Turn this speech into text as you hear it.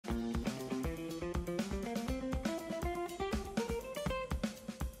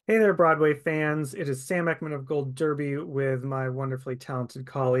Hey there, Broadway fans. It is Sam Eckmann of Gold Derby with my wonderfully talented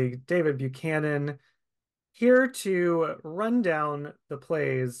colleague, David Buchanan, here to run down the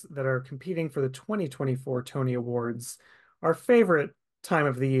plays that are competing for the 2024 Tony Awards, our favorite time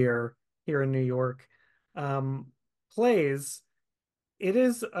of the year here in New York. Um, Plays, it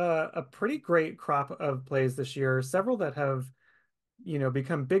is a pretty great crop of plays this year, several that have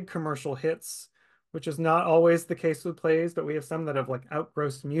become big commercial hits, which is not always the case with plays, but we have some that have like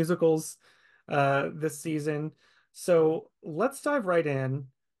outgrossed musicals this season. So let's dive right in,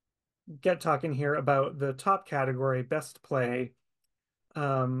 get talking here about the top category, Best Play.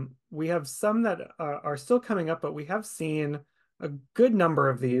 We have some that are still coming up, but we have seen a good number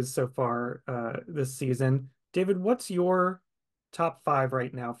of these so far this season. David, what's your top five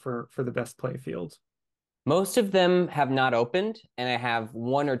right now for the Best Play field? Most of them have not opened, and I have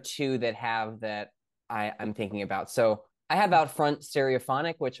one or two that have that I'm thinking about. So I have out front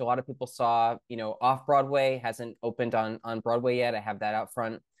Stereophonic, which a lot of people saw, off Broadway, hasn't opened on Broadway yet. I have that out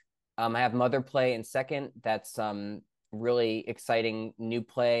front. I have Mother Play in second. That's really exciting new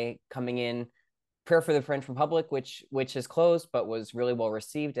play coming in. Prayer for the French Republic, which is closed but was really well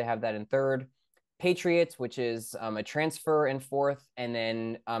received. To have that in third. Patriots, which is a transfer in fourth, and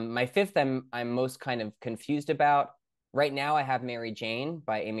then my fifth, I'm most kind of confused about. Right now, I have Mary Jane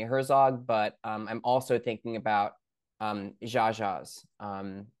by Amy Herzog, but I'm also thinking about Zsa Zsa's,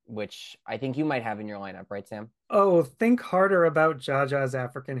 which I think you might have in your lineup, right, Sam? Oh, think harder about Jaja's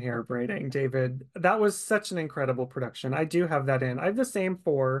African hair braiding, David. That was such an incredible production. I do have that in. I have the same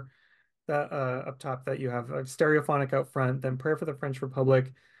four that up top that you have Stereophonic out front, then Prayer for the French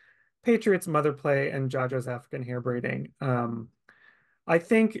Republic, Patriots, Mother Play, and Jaja's African hair braiding. I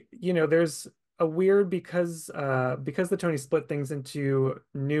think, there's a weird because the Tony split things into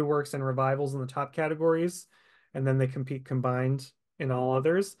new works and revivals in the top categories, and then they compete combined in all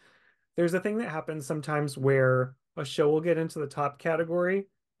others. There's a thing that happens sometimes where a show will get into the top category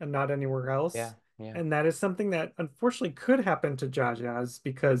and not anywhere else. Yeah, yeah, And that is something that unfortunately could happen to Jaja's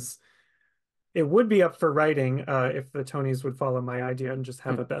because it would be up for writing if the Tonys would follow my idea and just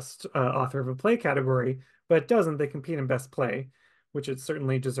have a best author of a play category, but it doesn't. They compete in best play, which it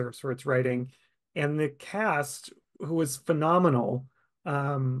certainly deserves for its writing. And the cast, who was phenomenal,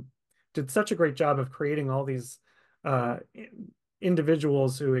 um, did such a great job of creating all these uh,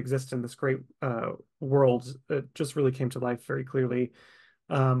 individuals who exist in this great world. It just really came to life very clearly.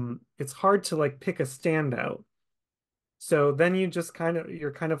 It's hard to like pick a standout, so then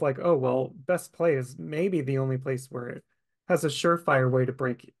you're kind of like, oh, well, best play is maybe the only place where it has a surefire way to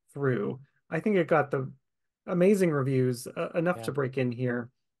break through. I think it got the amazing reviews, enough to yeah. break in here.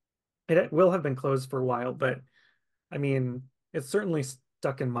 It will have been closed for a while, but I mean, it's certainly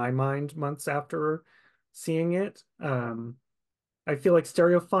stuck in my mind months after seeing it. I feel like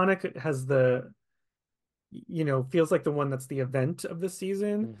Stereophonic has feels like the one that's the event of the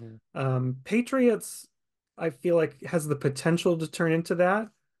season. Hmm. Patriots, I feel like has the potential to turn into that.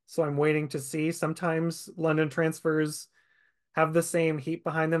 So I'm waiting to see. Sometimes London transfers have the same heat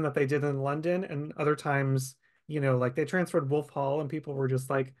behind them that they did in London, and other times, like they transferred Wolf Hall and people were just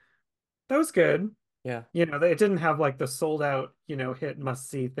like, that was good. Yeah. It didn't have like the sold out, hit must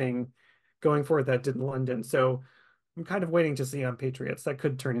see thing going for it that did in London. So I'm kind of waiting to see on Patriots. That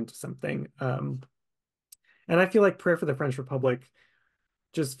could turn into something. And I feel like Prayer for the French Republic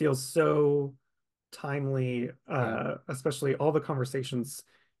just feels so timely, Yeah. especially all the conversations,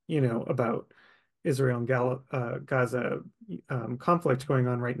 about Israel and Gaza conflict going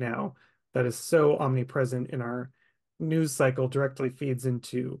on right now that is so omnipresent in our news cycle directly feeds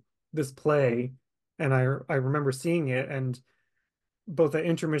into this play. And I remember seeing it, and both at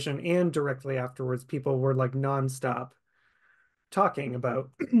intermission and directly afterwards, people were like nonstop talking about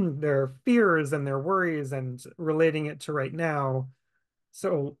their fears and their worries and relating it to right now.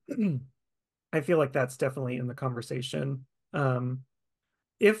 So I feel like that's definitely in the conversation.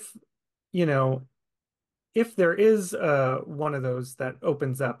 If, you know, if there is one of those that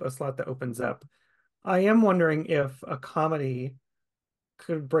opens up, a slot that opens up, I am wondering if a comedy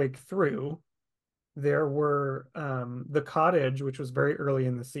could break through. There were The Cottage, which was very early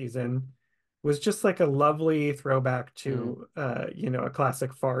in the season, was just like a lovely throwback Mm. to a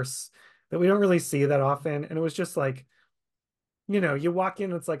classic farce that we don't really see that often. And it was just like, you walk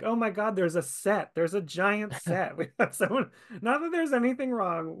in, it's like, oh my God, there's a set. There's a giant set. We got someone, not that there's anything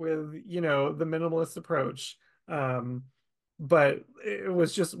wrong with, the minimalist approach. Um, but it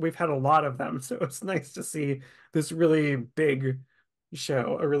was just, we've had a lot of them. So it's nice to see this really big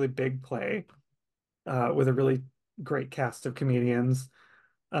show, a really big play, with a really great cast of comedians.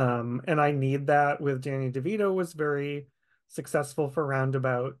 And I need that with Danny DeVito was very successful for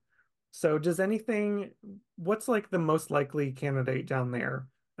Roundabout. So does anything, what's like the most likely candidate down there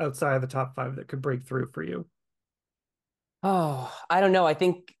outside of the top five that could break through for you? Oh, I don't know. I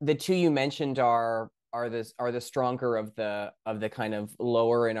think the two you mentioned are the stronger of the kind of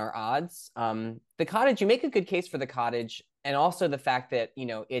lower in our odds. The Cottage, you make a good case for the Cottage, and also the fact that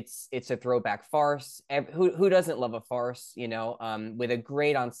it's a throwback farce. Who doesn't love a farce? With a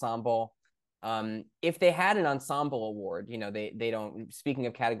great ensemble. If they had an ensemble award, they don't. Speaking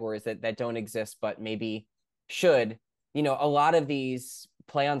of categories that don't exist, but maybe should. A lot of these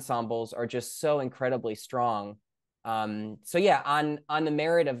play ensembles are just so incredibly strong. So yeah, on the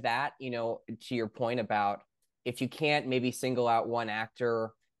merit of that, to your point about if you can't maybe single out one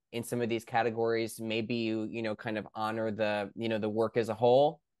actor in some of these categories, maybe you kind of honor the work as a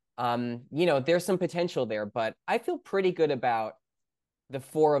whole. There's some potential there, but I feel pretty good about the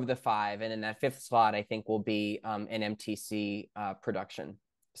four of the five, and in that fifth slot, I think will be an MTC production.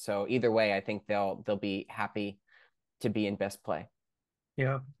 So either way, I think they'll be happy to be in best play.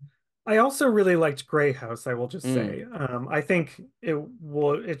 Yeah. I also really liked Grey House, I will just Mm, say. I think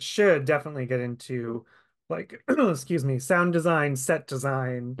it should definitely get into like, excuse me, sound design, set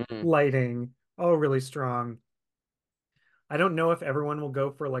design, mm, lighting, all really strong. I don't know if everyone will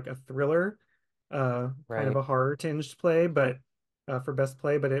go for like a thriller, kind of right. a horror tinged play, but for best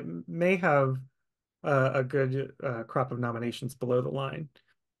play, but it may have a good crop of nominations below the line.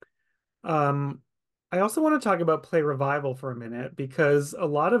 Um, I also want to talk about play revival for a minute because a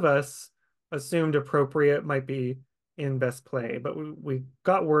lot of us assumed appropriate might be in best play, but we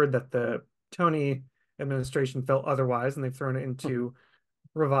got word that the Tony administration felt otherwise, and they've thrown it into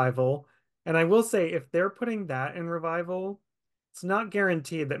revival. And I will say, if they're putting that in revival, it's not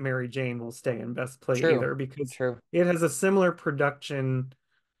guaranteed that Mary Jane will stay in best play True. either because True. it has a similar production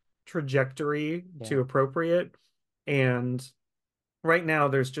trajectory to Yeah. appropriate. And right now,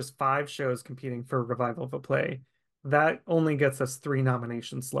 there's just five shows competing for revival of a play. That only gets us three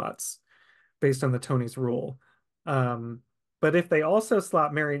nomination slots based on the Tonys rule. Um, but if they also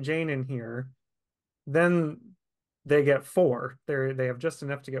slot Mary Jane in here, then they get four. They have just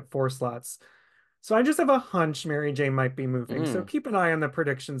enough to get four slots. So I just have a hunch Mary Jane might be moving. So Mm. keep an eye on the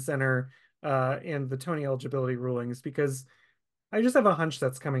prediction center and the Tony eligibility rulings because I just have a hunch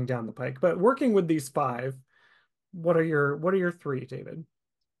that's coming down the pike. But working with these five, what are your three, David?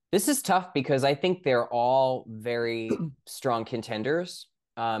 This is tough because I think they're all very strong contenders.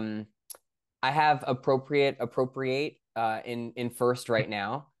 Um, I have appropriate in first right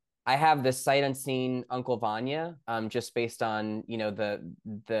now. I have the sight unseen Uncle Vanya, just based on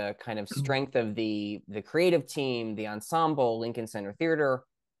the kind of strength of the creative team, the ensemble, Lincoln Center Theater.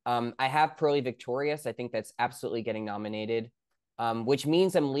 I have Pearly Victorious. I think that's absolutely getting nominated, which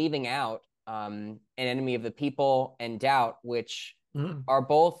means I'm leaving out An Enemy of the People and Doubt, which are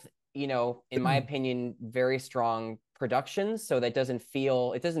both, in my opinion, very strong productions. So that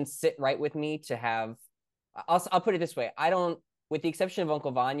it doesn't sit right with me to have. I'll put it this way: I don't, with the exception of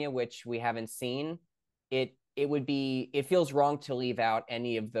Uncle Vanya, which we haven't seen, it feels wrong to leave out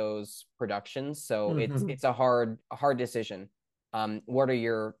any of those productions. So Mhm. it's a hard decision. What are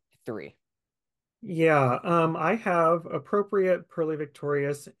your three? Yeah, I have appropriate, Pearly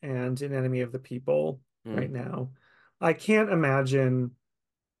Victorious, and an Enemy of the People right Mm, now. I can't imagine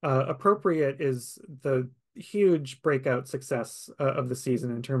appropriate is the huge breakout success of the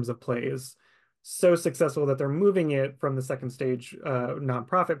season in terms of plays. So successful that they're moving it from the second stage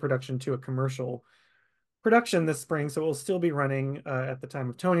nonprofit production to a commercial production this spring, so it will still be running at the time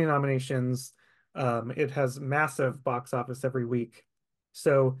of Tony nominations. It has massive box office every week.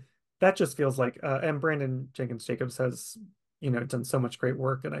 So that just feels like, and Brandon Jenkins Jacobs has, done so much great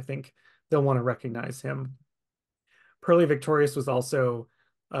work, and I think they'll want to recognize him. Pearly Victorious was also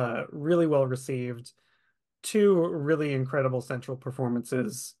really well received. Two really incredible central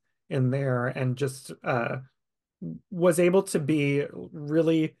performances in there, and just was able to be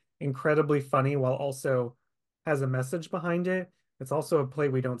really incredibly funny while also has a message behind it. It's also a play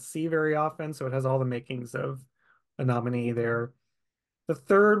we don't see very often, so it has all the makings of a nominee there. The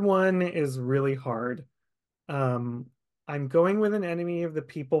third one is really hard. Um, I'm going with An Enemy of the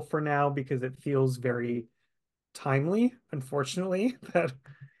People for now because it feels very timely, unfortunately, that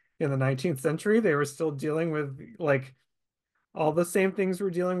in the 19th century they were still dealing with like all the same things we're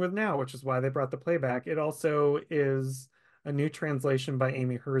dealing with now, which is why they brought the playback. It also is a new translation by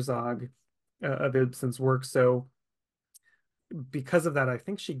Amy Herzog of Ibsen's work. So because of that, I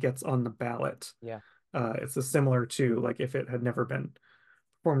think she gets on the ballot. yeah. It's a similar to like if it had never been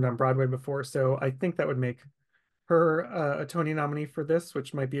performed on Broadway before. So I think that would make her a Tony nominee for this,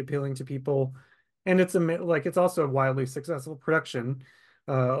 which might be appealing to people. and like it's also a wildly successful production,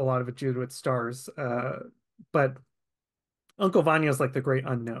 a lot of it due to its stars. But Uncle Vanya is like the great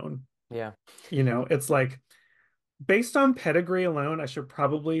unknown. Yeah. It's like based on pedigree alone, I should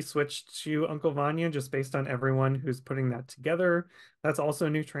probably switch to Uncle Vanya just based on everyone who's putting that together. That's also a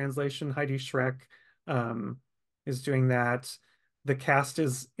new translation. Heidi Schreck um, is doing that. The cast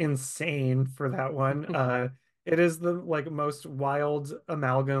is insane for that one. It is the like most wild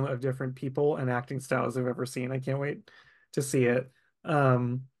amalgam of different people and acting styles I've ever seen. I can't wait to see it.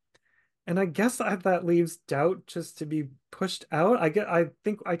 Um, and I guess that leaves Doubt just to be pushed out. I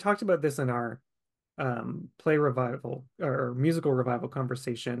think I talked about this in our play revival or musical revival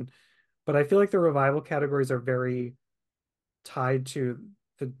conversation, but I feel like the revival categories are very tied to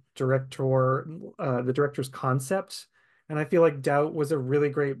the director's concept. And I feel like Doubt was a really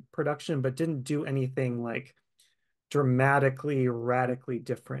great production, but didn't do anything like dramatically, radically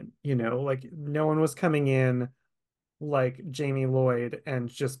different. Like no one was coming in like Jamie Lloyd and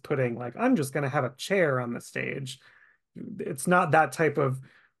just putting like, I'm just gonna have a chair on the stage. It's not that type of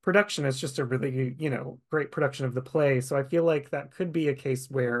production. It's just a really, great production of the play. So I feel like that could be a case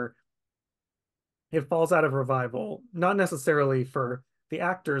where it falls out of revival, not necessarily for the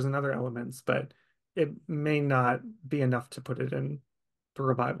actors and other elements, but it may not be enough to put it in the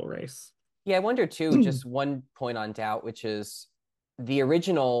revival race. Yeah, I wonder too, just one point on Doubt, which is the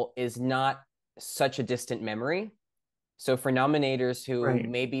original is not such a distant memory. So for nominators who Right.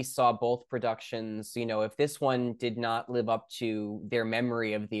 maybe saw both productions, if this one did not live up to their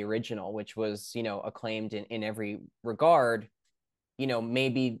memory of the original, which was, acclaimed in every regard,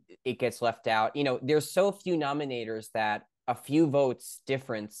 maybe it gets left out. There's so few nominators that a few votes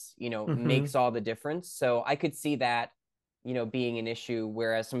difference, Hmm. makes all the difference. So I could see that, being an issue,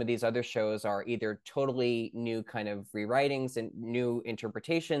 whereas some of these other shows are either totally new kind of rewritings and new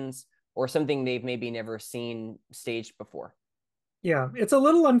interpretations or something they've maybe never seen staged before. Yeah, it's a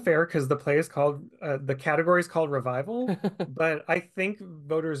little unfair because the category is called revival, but I think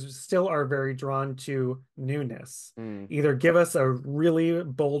voters still are very drawn to newness. Mm, Either give us a really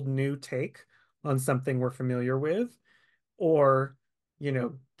bold new take on something we're familiar with, or,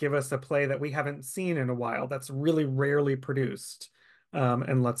 give us a play that we haven't seen in a while that's really rarely produced.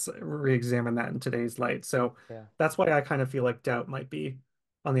 And let's re-examine that in today's light. So yeah. that's why I kind of feel like Doubt might be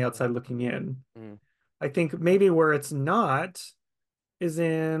on the Yeah. outside looking in. Mm, I think maybe where it's not is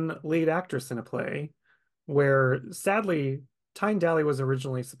in lead actress in a play, where sadly Tyne Daly was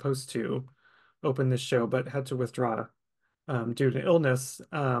originally supposed to open this show, but had to withdraw due to illness,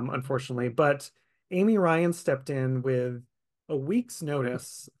 unfortunately. But Amy Ryan stepped in with a week's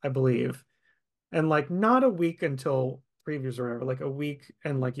notice, I believe, and like not a week until previews or whatever, like a week,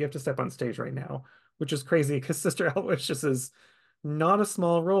 and like you have to step on stage right now, which is crazy because Sister Aloysius is not a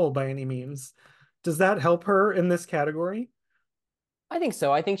small role by any means. Does that help her in this category? I think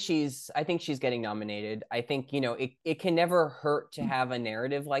so. I think she's getting nominated. I think, it can never hurt to have a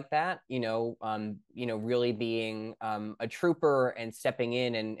narrative like that, really being a trooper and stepping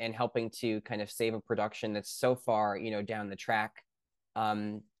in and helping to kind of save a production that's so far, down the track.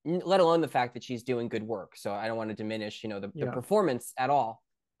 Let alone the fact that she's doing good work. So I don't want to diminish, the Yeah. performance at all.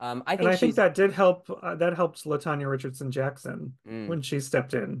 I And think I think she's that did help. That helped LaTanya Richardson Jackson mm, when she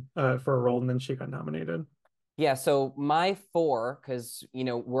stepped in for a role, and then she got nominated. Yeah, so my four, because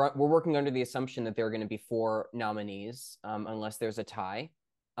we're working under the assumption that there are going to be four nominees, unless there's a tie.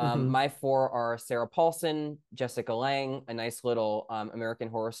 Hmm. My four are Sarah Paulson, Jessica Lange, a nice little American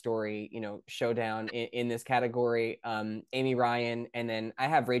Horror Story, showdown in this category. Amy Ryan, and then I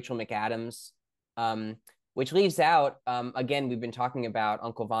have Rachel McAdams, um, which leaves out again. We've been talking about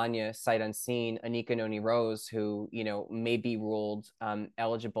Uncle Vanya, sight unseen, Anika Noni Rose, who may be ruled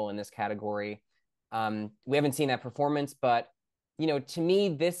eligible in this category. We haven't seen that performance, but to me,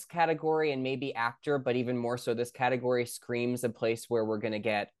 this category and maybe actor, but even more so, this category screams a place where we're going to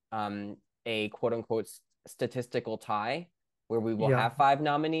get a quote unquote statistical tie where we will Yeah, have five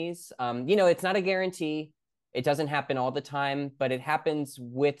nominees. It's not a guarantee. It doesn't happen all the time, but it happens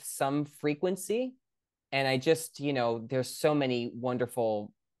with some frequency. And I just, there's so many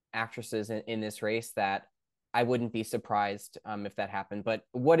wonderful actresses in this race that I wouldn't be surprised if that happened. But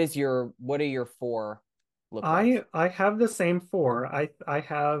what are your four look like? I have the same four. I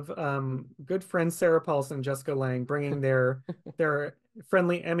have good friends Sarah Paulson and Jessica Lange bringing their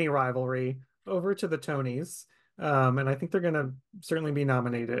friendly Emmy rivalry over to the Tonys, and I think they're gonna certainly be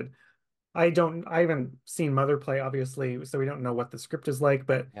nominated. I haven't seen Mother Play, obviously, so we don't know what the script is like,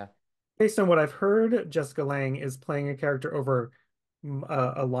 but Yeah. based on what I've heard, Jessica Lange is playing a character over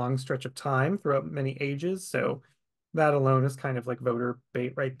a long stretch of time throughout many ages. So that alone is kind of like voter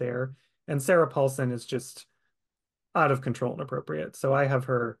bait right there. And Sarah Paulson is just out of control and appropriate. So I have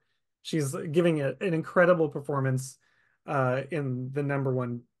her. She's giving an incredible performance in the number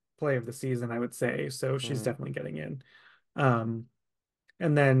one play of the season, I would say. So she's Mm. definitely getting in. Um,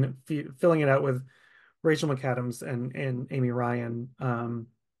 and then filling it out with Rachel McAdams and Amy Ryan.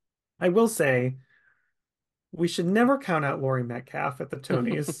 I will say we should never count out Laurie Metcalf at the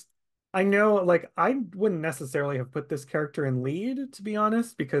Tonys. I know, like, I wouldn't necessarily have put this character in lead, to be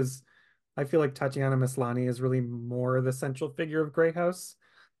honest, because I feel like Tatiana Maslany is really more the central figure of Grey House.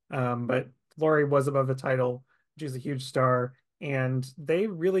 But Laurie was above the title. She's a huge star, and they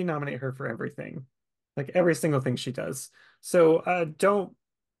really nominate her for everything, like every single thing she does. So don't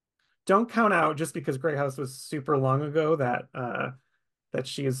count out just because Grey House was super long ago that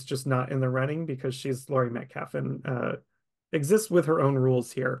she is just not in the running because she's Laurie Metcalf and exists with her own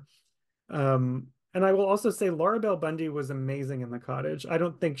rules here. And I will also say Laura Bell Bundy was amazing in The Cottage. I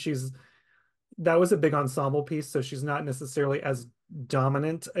don't think that was a big ensemble piece, so she's not necessarily as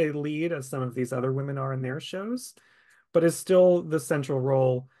dominant a lead as some of these other women are in their shows, but is still the central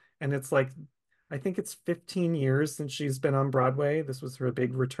role. And it's like, I think it's 15 years since she's been on Broadway. This was her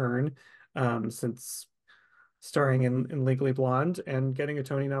big return since starring in Legally Blonde and getting a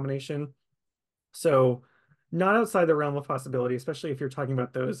Tony nomination. So, not outside the realm of possibility, especially if you're talking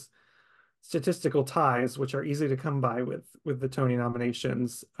about those statistical ties, which are easy to come by with the Tony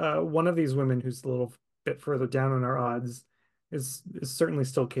nominations. One of these women who's a little bit further down on our odds is certainly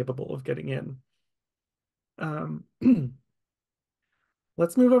still capable of getting in. Um,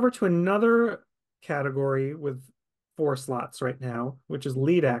 let's move over to another category with four slots right now, which is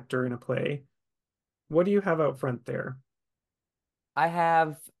lead actor in a play. What do you have out front there? I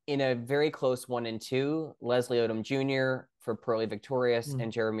have in a very close 1 and 2 Leslie Odom Jr. for Pearly Victorious Hmm.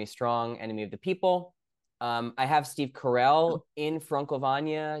 and Jeremy Strong, Enemy of the People. I have Steve Carell in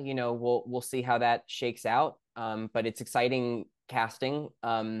Frankovania. We'll see how that shakes out. But it's exciting casting.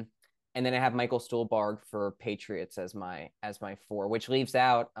 And then I have Michael Stuhlbarg for Patriots as my four, which leaves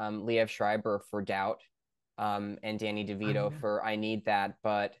out Liev Schreiber for Doubt, and Danny DeVito I for I Need That.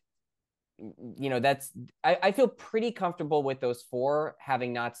 But that's I feel pretty comfortable with those four,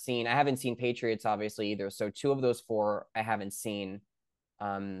 having not seen I haven't seen Patriots obviously either. So two of those four I haven't seen.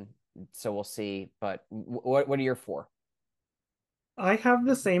 Um, so we'll see. But what are your four? I have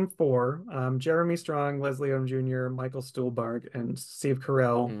the same four: Jeremy Strong, Leslie Odom Jr., Michael Stuhlbarg, and Steve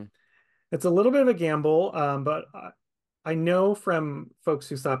Carell. Mm, It's a little bit of a gamble, but I know from folks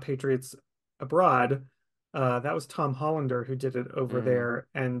who saw Patriots abroad, that was Tom Hollander who did it over mm, there,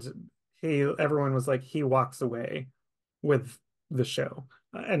 and everyone was like, he walks away with the show,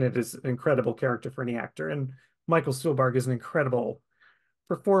 and it is an incredible character for any actor. And Michael Stuhlbarg is an incredible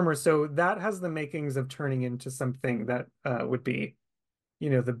performer, so that has the makings of turning into something that would be,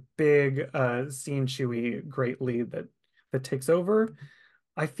 the big scene chewy great lead that takes over.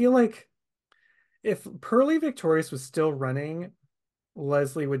 I feel like if Pearly Victorious was still running,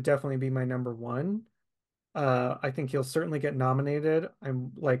 Leslie would definitely be my number one. I think he'll certainly get nominated.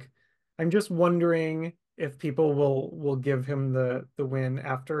 I'm just wondering if people will give him the win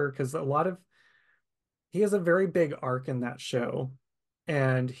after, because he has a very big arc in that show,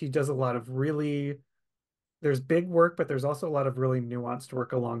 and he does a lot of really there's big work, but there's also a lot of really nuanced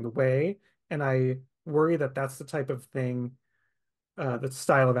work along the way, and I worry that that's the type of thing the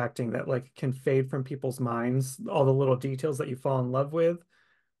style of acting that like can fade from people's minds, all the little details that you fall in love with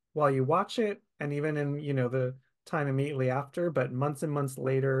while you watch it, and even in, the time immediately after, but months and months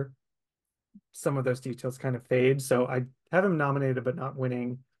later, some of those details kind of fade. So I have him nominated, but not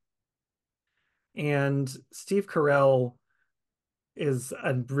winning. And Steve Carell is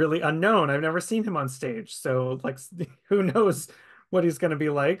a really unknown. I've never seen him on stage. So like who knows what he's going to be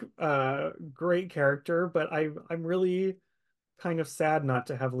like. Great character, but I'm really kind of sad not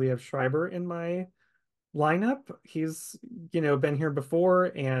to have Liev Schreiber in my lineup. He's, been here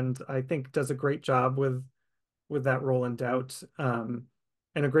before and I think does a great job with that role in Doubt.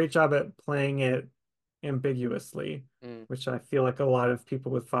 And a great job at playing it ambiguously, mm. which I feel like a lot of people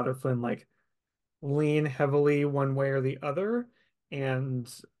with Father Flynn like lean heavily one way or the other.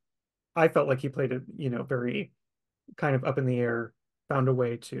 And I felt like he played it, very kind of up in the air, found a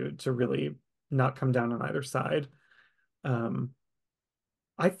way to really not come down on either side. Um,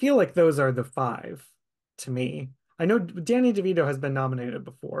 I feel like those are the five to me. I know Danny DeVito has been nominated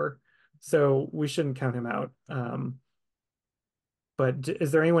before, so we shouldn't count him out. But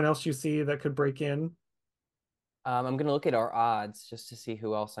is there anyone else you see that could break in? I'm gonna look at our odds just to see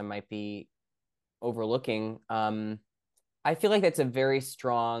who else I might be overlooking. I feel like that's a very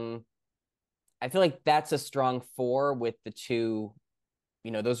strong. I feel like that's a strong four with the two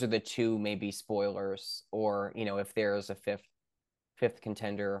those are the two maybe spoilers, or if there's a fifth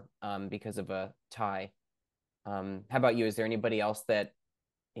contender because of a tie. How about you? Is there anybody else that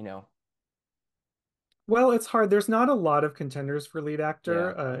you know? Well, it's hard. There's not a lot of contenders for lead Yeah, actor,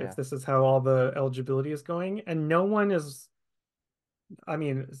 if yeah, this is how all the eligibility is going, and no one is. I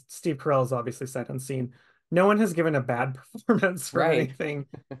mean, Steve Carell is obviously sight unseen. No one has given a bad performance for right. anything.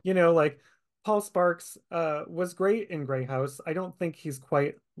 Like Paul Sparks was great in Grey House. I don't think he's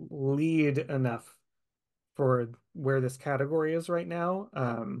quite lead enough for where this category is right now.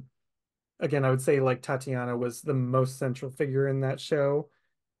 Again, I would say like Tatiana was the most central figure in that show.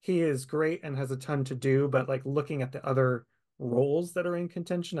 He is great and has a ton to do, but like looking at the other roles that are in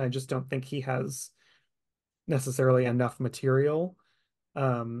contention, I just don't think he has necessarily enough material.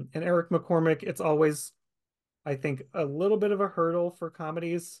 And Eric McCormick, it's always, I think, a little bit of a hurdle for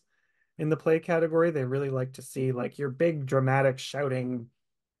comedies in the play category. They really like to see like your big dramatic shouting,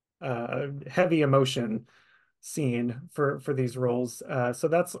 heavy emotion scene for these roles. So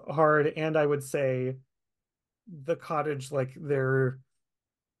that's hard. And I would say the cottage, like they're,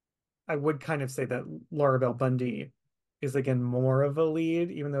 I would kind of say that Laura Bell Bundy is again more of a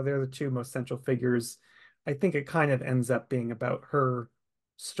lead, even though they're the two most central figures. I think it kind of ends up being about her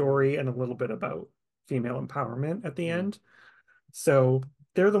Mm, story and a little bit about female empowerment at the mm, end. So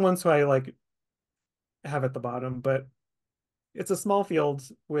they're the ones who I like have at the bottom, but it's a small field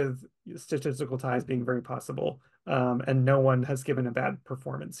with statistical ties being very possible. And no one has given a bad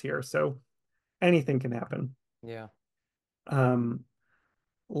performance here. So anything can happen. yeah. Um,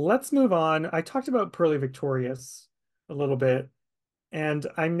 let's move on. I talked about Pearly Victorious a little bit, and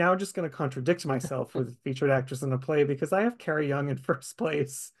I'm now just going to contradict myself with featured actress in a play because I have Carrie Young in first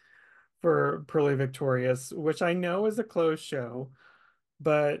place for Pearly Victorious, which I know is a closed show,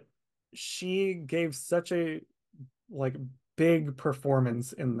 but she gave such a like big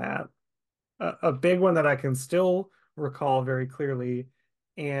performance in that, a big one that I can still recall very clearly.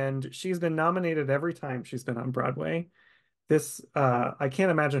 And she's been nominated every time she's been on Broadway. I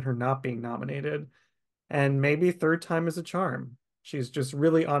can't imagine her not being nominated. And maybe third time is a charm. She's just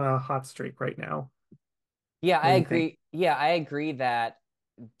really on a hot streak right now. Yeah, What I do you think? agree. Yeah, I agree that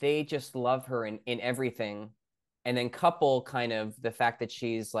they just love her in everything. And then couple kind of the fact that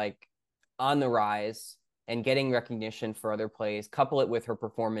she's like on the rise and getting recognition for other plays, couple it with her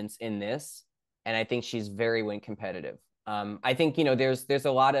performance in this, and I think she's very win competitive. I think there's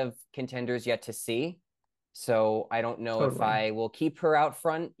a lot of contenders yet to see, so I don't know if Totally. I will keep her out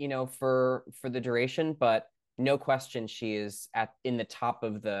front, for the duration, but no question she is at in the top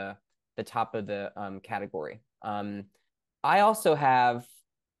of the category. I also have,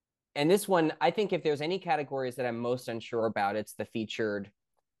 and this one, I think if there's any categories that I'm most unsure about, it's the featured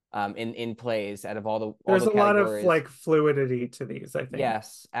in plays out of all the There's a lot of categories. like fluidity to these, I think.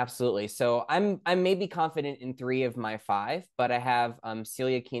 Yes, absolutely. So I'm maybe confident in three of my five, but I have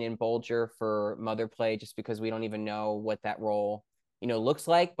Celia Keenan Bolger for Mother Play just because we don't even know what that role looks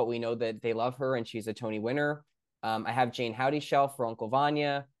like, but we know that they love her and she's a Tony winner. I have Jane Howdyshell for Uncle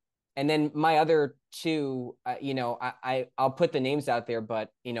Vanya, and then my other two, I'll put the names out there,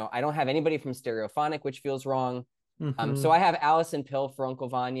 but I don't have anybody from Stereophonic, which feels wrong. So Hmm. I have Allison Pill for Uncle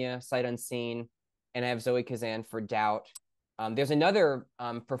Vanya, Sight Unseen, and I have Zoe Kazan for Doubt. There's another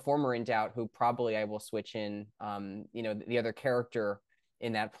performer in Doubt who probably I will switch in. The other character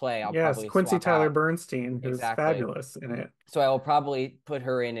in that play, I'll Yes, probably Quincy swap Tyler out. Bernstein, who's Exactly. fabulous in it. So I will probably put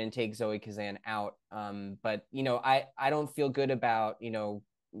her in and take Zoe Kazan out. But I don't feel good about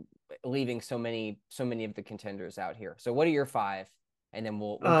leaving so many of the contenders out here. So what are your five? And then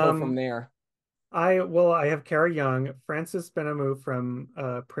we'll go from Um, there. I have Cara Young, Frances Benamou from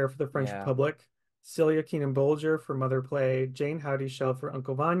Prayer for the French Yeah. Republic, Celia Keenan Bolger for Mother Play, Jane Howdyshell for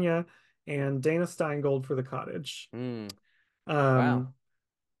Uncle Vanya, and Dana Steingold for The Cottage. Mm, wow. Um,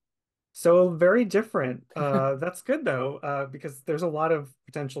 so very different. That's good though, because there's a lot of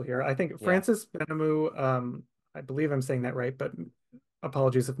potential here. I think Yeah. Frances Benamou, I believe I'm saying that right, but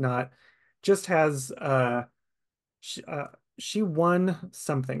apologies if not, just has she, she won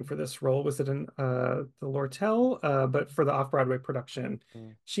something for this role. Was it in the Lortel? But for the off-Broadway production,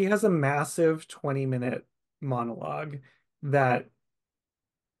 Mm, she has a massive 20-minute monologue that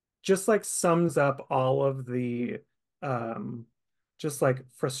just like sums up all of the um just like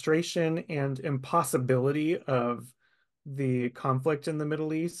frustration and impossibility of the conflict in the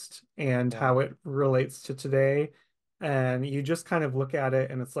Middle East and yeah. how it relates to today. And you just kind of look at it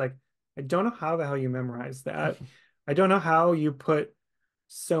and it's like, I don't know how the hell you memorize that. I don't know how you put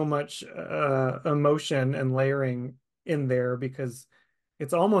so much emotion and layering in there because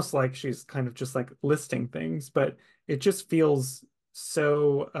it's almost like she's kind of just like listing things, but it just feels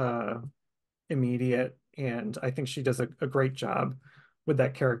so immediate, and I think she does a great job with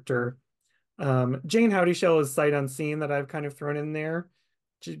that character. Jane Howdyshell is sight unseen that I've kind of thrown in there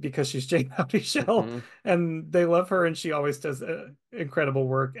because she's Jane Howdyshell, Hmm. and they love her, and she always does incredible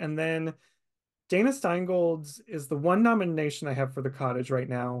work. And then Dana Steingold's is the one nomination I have for The Cottage right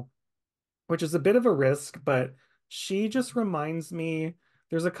now, which is a bit of a risk, but she just reminds me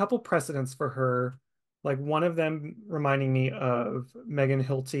there's a couple precedents for her, like one of them reminding me of Megan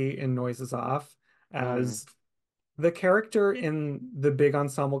Hilty in Noises Off Mm. as the character in the big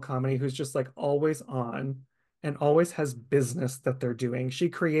ensemble comedy who's just like always on and always has business that they're doing. She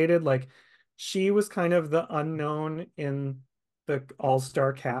created like she was kind of the unknown in the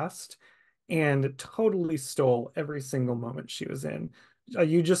all-star cast and totally stole every single moment she was in.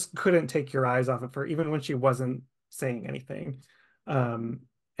 You just couldn't take your eyes off of her, even when she wasn't saying anything. And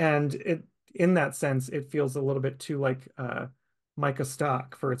it in that sense, it feels a little bit too like Micah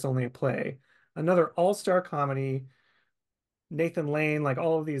Stock for It's Only a Play, another all-star comedy, Nathan Lane, like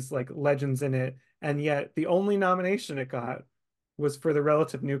all of these like legends in it, and yet the only nomination it got was for the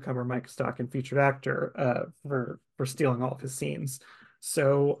relative newcomer Mike Stock and featured actor for stealing all of his scenes.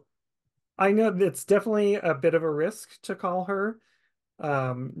 So I know it's definitely a bit of a risk to call her.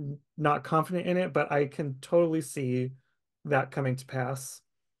 Not confident in it, but I can totally see that coming to pass.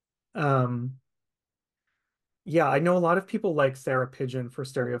 Um, yeah, I know a lot of people like Sarah Pigeon for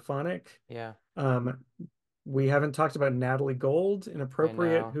Stereophonic. Yeah, Um, we haven't talked about Natalie Gold, I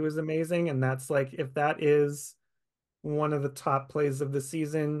Inappropriate, know. who is amazing, and that's like if that is one of the top plays of the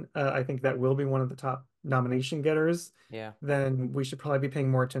season, I think that will be one of the top nomination getters. Yeah. Then we should probably be paying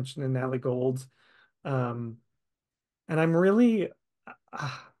more attention to Natalie Gold. Um, and I'm really,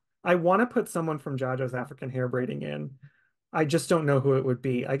 uh, I want to put someone from JoJo's African hair braiding in. I just don't know who it would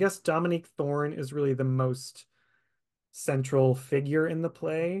be. I guess Dominique Thorne is really the most central figure in the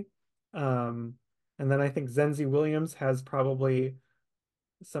play. Um, and then I think Zenzi Williams has probably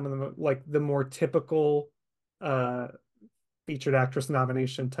some of the like the more typical uh featured actress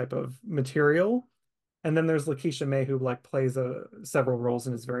nomination type of material. And then there's Lakeisha May who like plays several roles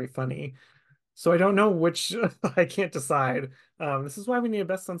and is very funny. So I don't know which I can't decide. This is why we need a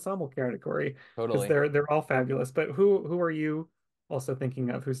best ensemble category because Totally. they're all fabulous. But who are you also thinking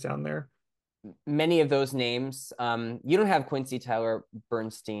of who's down there? Many of those names. You don't have Quincy Tyler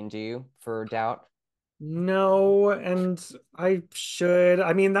Bernstein, do you, for Doubt? No, and I should.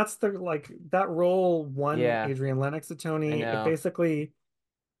 I mean, that's the like that role won Yeah, Adrienne Lennox a I Tony. It know. basically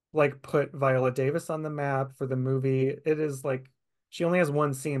like put Viola Davis on the map for the movie. It is like she only has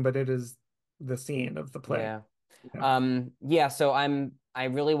one scene, but it is the scene of the play. Yeah. Yeah. Yeah, so I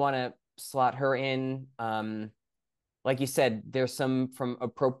really want to slot her in. Like you said, there's some from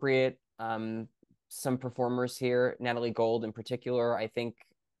appropriate some performers here. Natalie Gold in particular, I think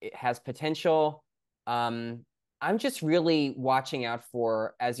it has potential. Um, I'm just really watching out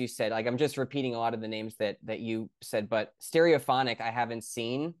for, as you said, like I'm just repeating a lot of the names that you said, but Stereophonic I haven't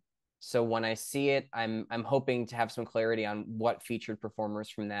seen. So when I see it, I'm hoping to have some clarity on what featured performers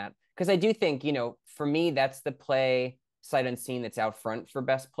from that. Because I do think, for me, that's the play sight unseen that's out front for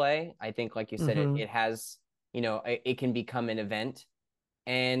best play. I think, like you said, it Hmm. it has, it can become an event.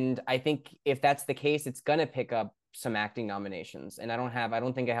 And I think if that's the case, it's gonna pick up some acting nominations. And I don't have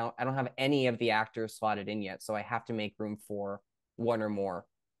any of the actors slotted in yet. So I have to make room for one or more.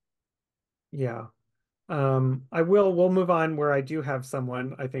 Yeah. We'll move on where I do have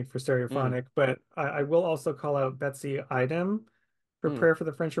someone, I think, for Mm, Stereophonic, but I will also call out Betsy Idem for mm, Prayer for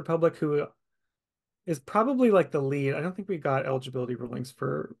the French Republic, who is probably like the lead. I don't think we got eligibility rulings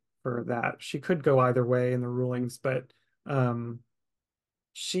for that. She could go either way in the rulings, but um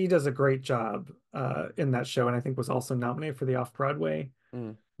she does a great job in that show, and I think was also nominated for the off-Broadway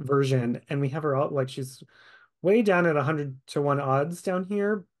mm, version. And we have her out like she's way down at 100 to 1 odds down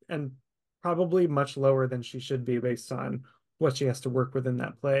here, and probably much lower than she should be based on what she has to work with in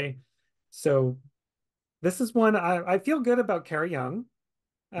that play. So this is one I feel good about Carrie Young.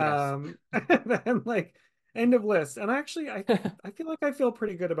 yes. And like end of list. And actually I feel like I feel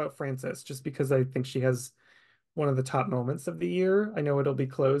pretty good about Frances just because I think she has one of the top moments of the year. I know it'll be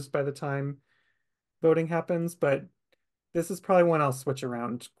closed by the time voting happens, but this is probably one I'll switch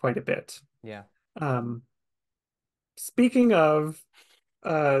around quite a bit. Yeah. Um, Speaking of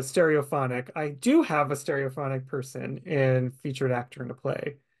stereophonic, I do have a stereophonic person in featured actor in a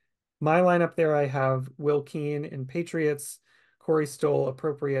play. My lineup there, I have Will Keane in Patriots, Corey Stoll,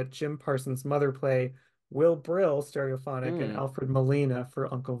 Appropriate, Jim Parsons, Mother Play, Will Brill, stereophonic, and Mm. Alfred Molina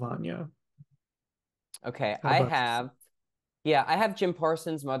for Uncle Vanya. Okay. How about yourself? I have Jim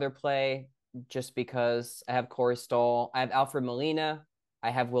Parsons' Mother play. just because I have Corey Stoll, I have Alfred Molina, I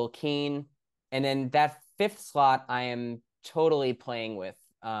have Will Keane, and then that fifth slot I am totally playing with.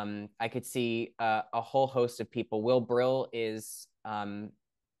 I could see a whole host of people. Will Brill is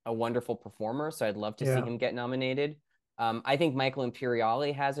a wonderful performer, so I'd love to see Yeah. him get nominated. I think Michael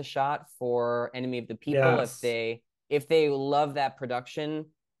Imperioli has a shot for Enemy of the People Yes. if they love that production.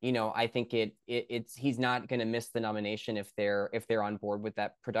 I think it's he's not going to miss the nomination if they're on board with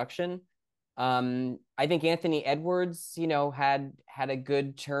that production. I think Anthony Edwards, had a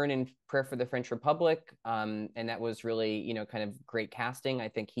good turn in Prayer for the French Republic, and that was really, kind of great casting. I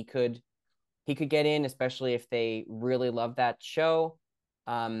think he could get in, especially if they really love that show.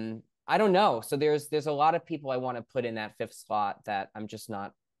 I don't know. So there's a lot of people I want to put in that fifth slot that I'm just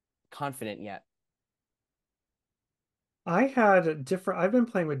not confident yet. I've been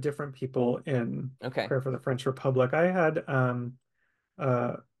playing with different people in Okay. Prayer for the French Republic. I had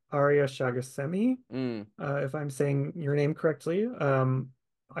uh Arya Chagasemi, Mm, if I'm saying your name correctly.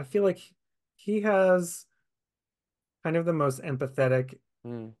 I feel like he has kind of the most empathetic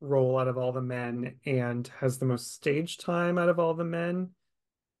mm, role out of all the men and has the most stage time out of all the men.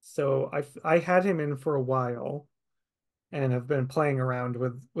 So I had him in for a while and have been playing around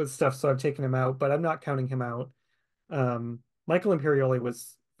with stuff, so I've taken him out, but I'm not counting him out. Michael Imperioli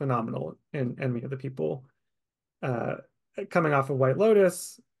was phenomenal in Enemy of the People. Uh, Coming off of White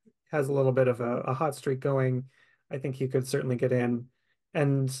Lotus, has a little bit of a hot streak going. I think he could certainly get in.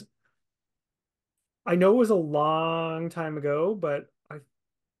 And I know it was a long time ago, but I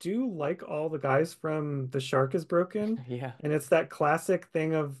do like all the guys from The Shark is Broken. yeah. And it's that classic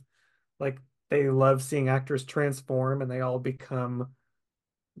thing of like they love seeing actors transform and they all become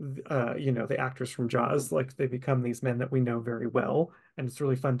the actors from Jaws, like they become these men that we know very well. And it's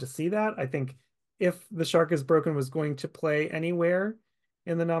really fun to see that. I think if The Shark is Broken was going to play anywhere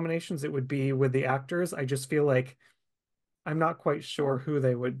in the nominations, it would be with the actors. I just feel like I'm not quite sure who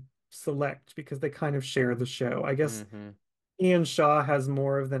they would select because they kind of share the show. I guess Hmm. Ian Shaw has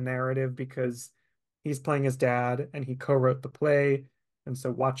more of the narrative because he's playing his dad and he co-wrote the play. And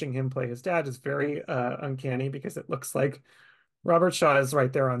so watching him play his dad is very uncanny because it looks like Robert Shaw is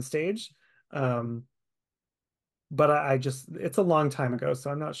right there on stage. Um, but I just, it's a long time ago,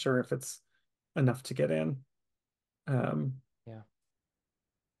 so I'm not sure if it's enough to get in. Um, Yeah.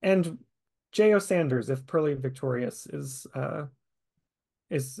 and J.O. Sanders, if Pearly Victorious is a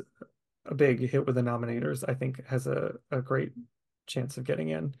big hit with the nominators, I think has a great chance of getting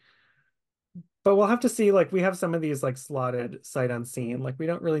in. But we'll have to see. Like we have some of these like slotted sight unseen. Like we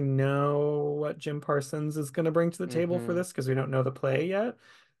don't really know what Jim Parsons is going to bring to the table for Hmm. this because we don't know the play yet.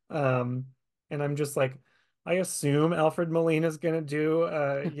 Um, and I'm just like, I assume Alfred Molina is going to do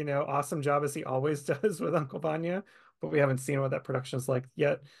awesome job as he always does with Uncle Vanya, but we haven't seen what that production is like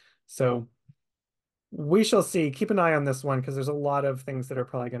yet. So we shall see. Keep an eye on this one because there's a lot of things that are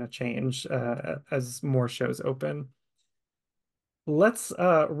probably going to change as more shows open. Let's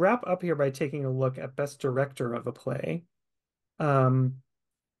wrap up here by taking a look at Best Director of a Play. Um,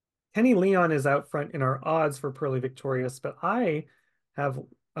 Kenny Leon is out front in our odds for Pearly Victorious, but I have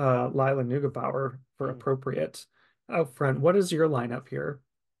Lila Neugebauer for Mm. appropriate out front. What is your lineup here?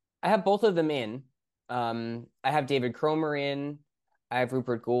 I have both of them in. I have David Cromer in. I have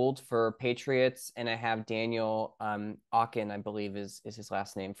Rupert Gould for Patriots, and I have Daniel Aachen, I believe is his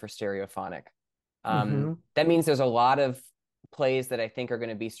last name, for Stereophonic. Hmm. That means there's a lot of plays that I think are going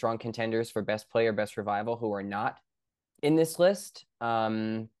to be strong contenders for Best Play or Best Revival who are not in this list.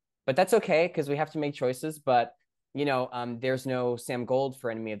 But that's okay because we have to make choices. But there's no Sam Gold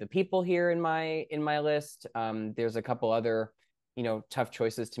for Enemy of the People here in my list. There's a couple other tough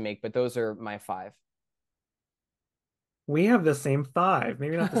choices to make, but those are my five. We have the same five,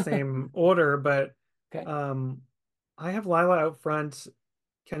 maybe not the same order, but Okay. um, I have Lila out front,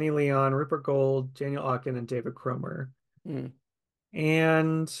 Kenny Leon, Rupert Gold, Daniel Aachen, and David Cromer. Mm.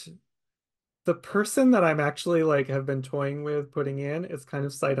 And the person that I'm actually like have been toying with putting in is kind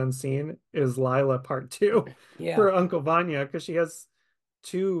of sight unseen is Lila Part Two Yeah. for Uncle Vanya because she has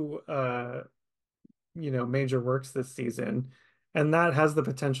two major works this season, and that has the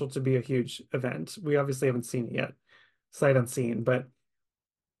potential to be a huge event. We obviously haven't seen it yet, sight unseen, but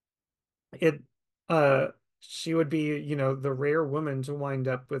it uh she would be, the rare woman to wind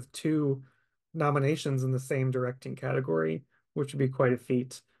up with two nominations in the same directing category, which would be quite a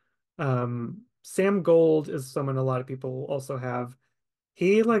feat. Sam Gold is someone a lot of people also have.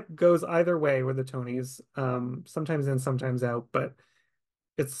 He like goes either way with the Tonys, sometimes in, sometimes out, but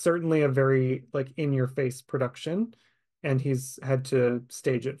it's certainly a very like in your face production. And he's had to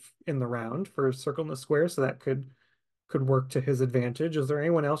stage it in the round for Circle in the Square, so that could work to his advantage. Is there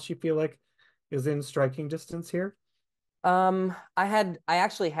anyone else you feel like is in striking distance here? I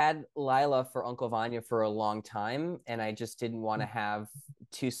actually had Lila for Uncle Vanya for a long time, and I just didn't want to have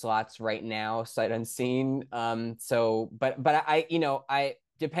two slots right now, sight unseen. But I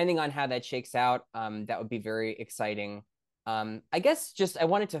depending on how that shakes out, that would be very exciting. I guess just I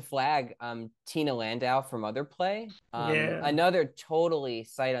wanted to flag Tina Landau from Other Play. Yeah. Another totally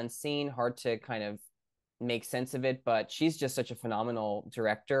sight unseen, hard to kind of make sense of it, but she's just such a phenomenal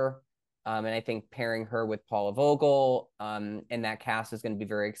director. And I think pairing her with Paula Vogel and that cast is going to be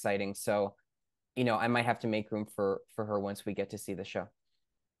very exciting. So, I might have to make room for her once we get to see the show.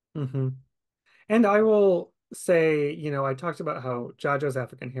 Hmm. And I will say, I talked about how JoJo's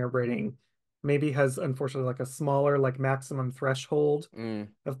African hair braiding maybe has unfortunately like a smaller, like maximum threshold Mm,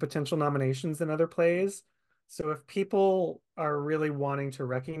 of potential nominations than other plays. So if people are really wanting to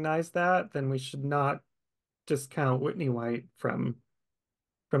recognize that, then we should not discount Whitney White from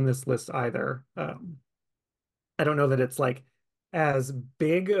this list either. I don't know that it's like as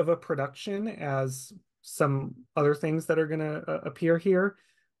big of a production as some other things that are going to appear here,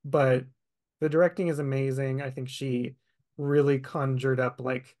 but the directing is amazing. I think she really conjured up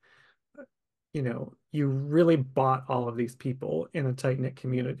like, you really bought all of these people in a tight-knit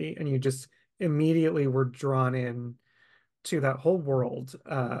community and you just immediately were drawn in to that whole world.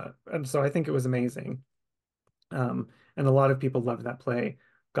 And so I think it was amazing. And a lot of people loved that play,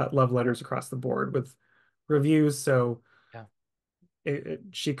 got love letters across the board with reviews. So yeah.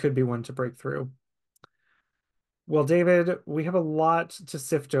 she could be one to break through. Well, David, we have a lot to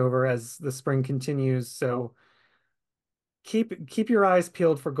sift over as the spring continues, so keep your eyes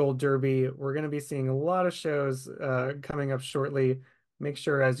peeled for Gold Derby. We're going to be seeing a lot of shows coming up shortly. Make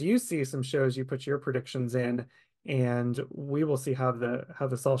sure as you see some shows, you put your predictions in, and we will see how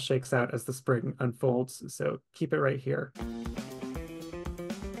this all shakes out as the spring unfolds. So keep it right here.